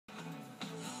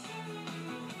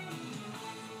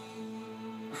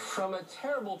From a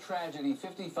terrible tragedy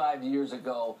 55 years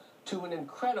ago to an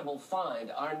incredible find,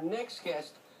 our next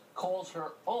guest calls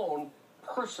her own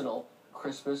personal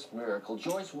Christmas miracle.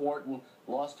 Joyce Wharton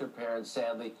lost her parents,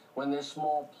 sadly, when their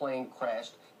small plane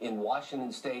crashed in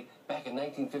Washington State back in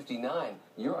 1959,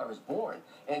 year I was born.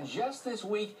 And just this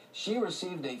week, she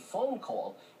received a phone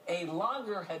call. A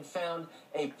logger had found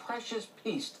a precious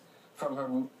piece from her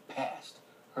past,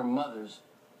 her mother's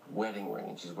wedding ring,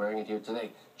 and she's wearing it here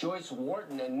today. Joyce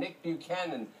Wharton and Nick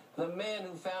Buchanan, the man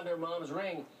who found her mom's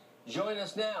ring, join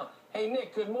us now. Hey,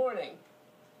 Nick, good morning.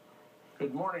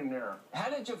 Good morning there. How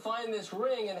did you find this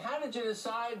ring, and how did you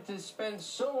decide to spend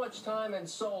so much time and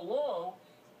so long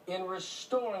in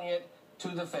restoring it to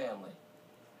the family?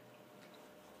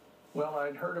 Well,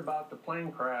 I'd heard about the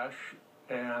plane crash,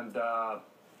 and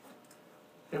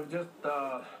it was just,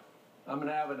 I'm an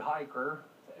avid hiker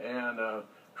and a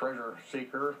treasure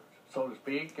seeker, so to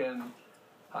speak, and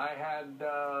I had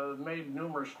made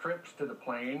numerous trips to the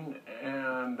plane,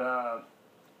 and I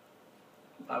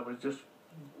was just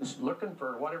looking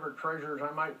for whatever treasures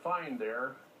I might find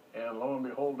there, and lo and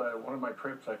behold, one of my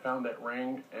trips I found that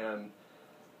ring, and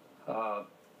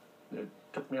it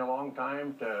took me a long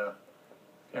time to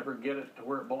ever get it to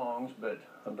where it belongs, but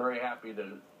I'm very happy that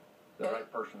the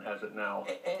right person has it now.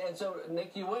 And so,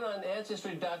 Nick, you went on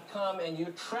Ancestry.com and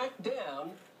you tracked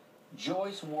down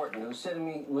Joyce Wharton, who's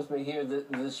sitting with me here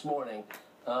this morning.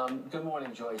 Good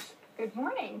morning, Joyce. Good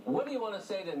morning. What do you want to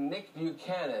say to Nick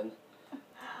Buchanan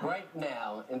right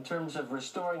now in terms of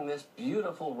restoring this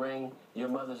beautiful ring, your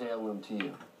mother's heirloom, to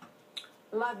you?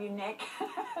 Love you, Nick.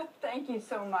 Thank you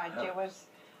so much. It was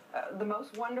the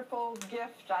most wonderful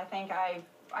gift I think I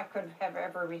could have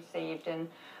ever received, and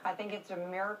I think it's a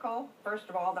miracle, first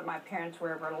of all, that my parents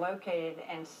were ever located,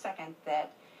 and second,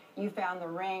 that you found the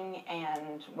ring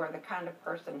and were the kind of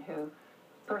person who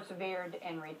persevered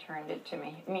and returned it to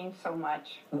me. It means so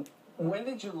much. When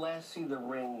did you last see the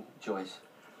ring, Joyce?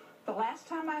 The last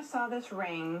time I saw this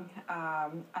ring, I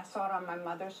saw it on my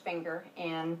mother's finger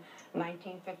in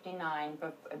 1959,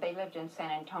 but they lived in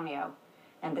San Antonio,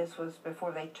 and this was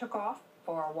before they took off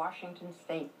for Washington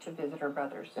State to visit her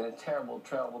brothers. And a terrible,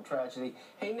 terrible tragedy.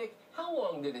 Hey, Nick, how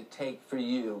long did it take for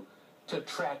you to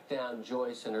track down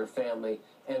Joyce and her family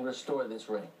and restore this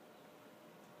ring?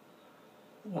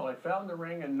 Well, I found the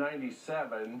ring in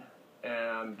 '97,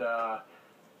 and of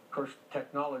course,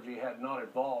 technology had not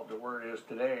evolved to where it is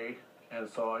today, and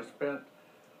so I spent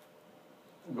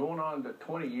going on to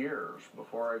 20 years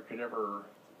before I could ever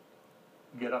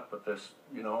get up with this,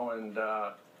 you know, and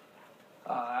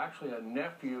actually a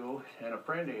nephew and a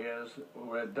friend of his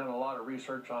who had done a lot of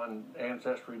research on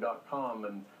Ancestry.com,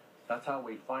 and that's how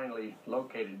we finally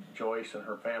located Joyce and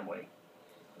her family.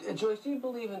 Joyce, do you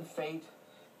believe in fate?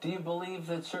 Do you believe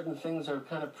that certain things are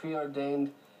kind of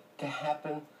preordained to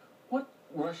happen? What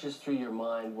rushes through your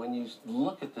mind when you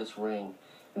look at this ring?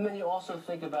 And then you also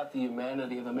think about the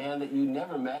humanity of a man that you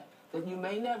never met, that you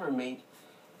may never meet,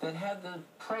 that had the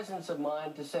presence of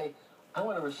mind to say, I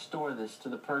want to restore this to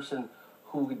the person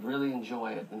who would really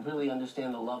enjoy it and really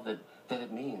understand the love that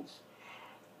it means.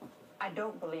 I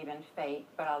don't believe in fate,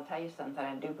 but I'll tell you something.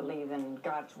 I do believe in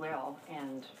God's will,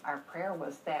 and our prayer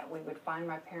was that we would find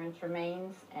my parents'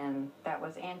 remains, and that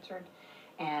was answered.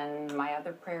 And my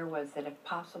other prayer was that, if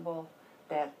possible,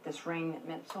 that this ring that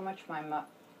meant so much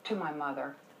to my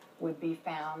mother would be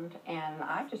found, and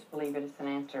I just believe it is an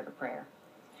answer to prayer.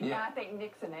 Yeah. And I think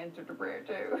Nick's an answer to prayer,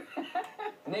 too.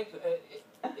 Nick,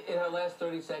 in our last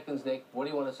 30 seconds, Nick, what do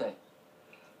you want to say?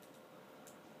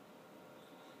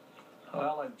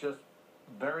 Well, I'm just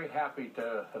very happy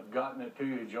to have gotten it to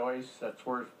you, Joyce. That's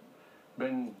where it's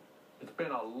been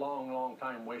a long, long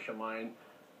time wish of mine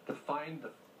to find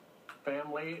the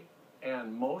family,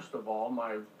 and most of all,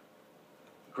 my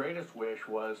greatest wish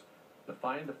was to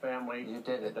find the family. You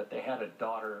did it. That they had a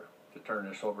daughter to turn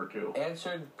this over to.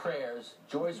 Answered prayers.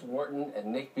 Joyce Wharton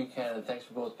and Nick Buchanan, thanks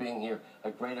for both being here.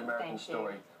 A great American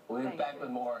story. We'll be back with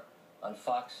more on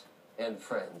Fox and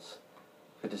Friends.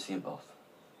 Good to see you both.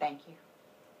 Thank you.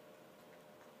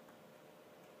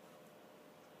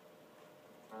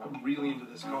 I'm really into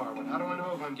this car, but how do I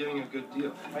know if I'm getting a good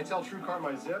deal? I tell TrueCar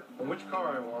my zip and which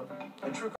car I want, and TrueCar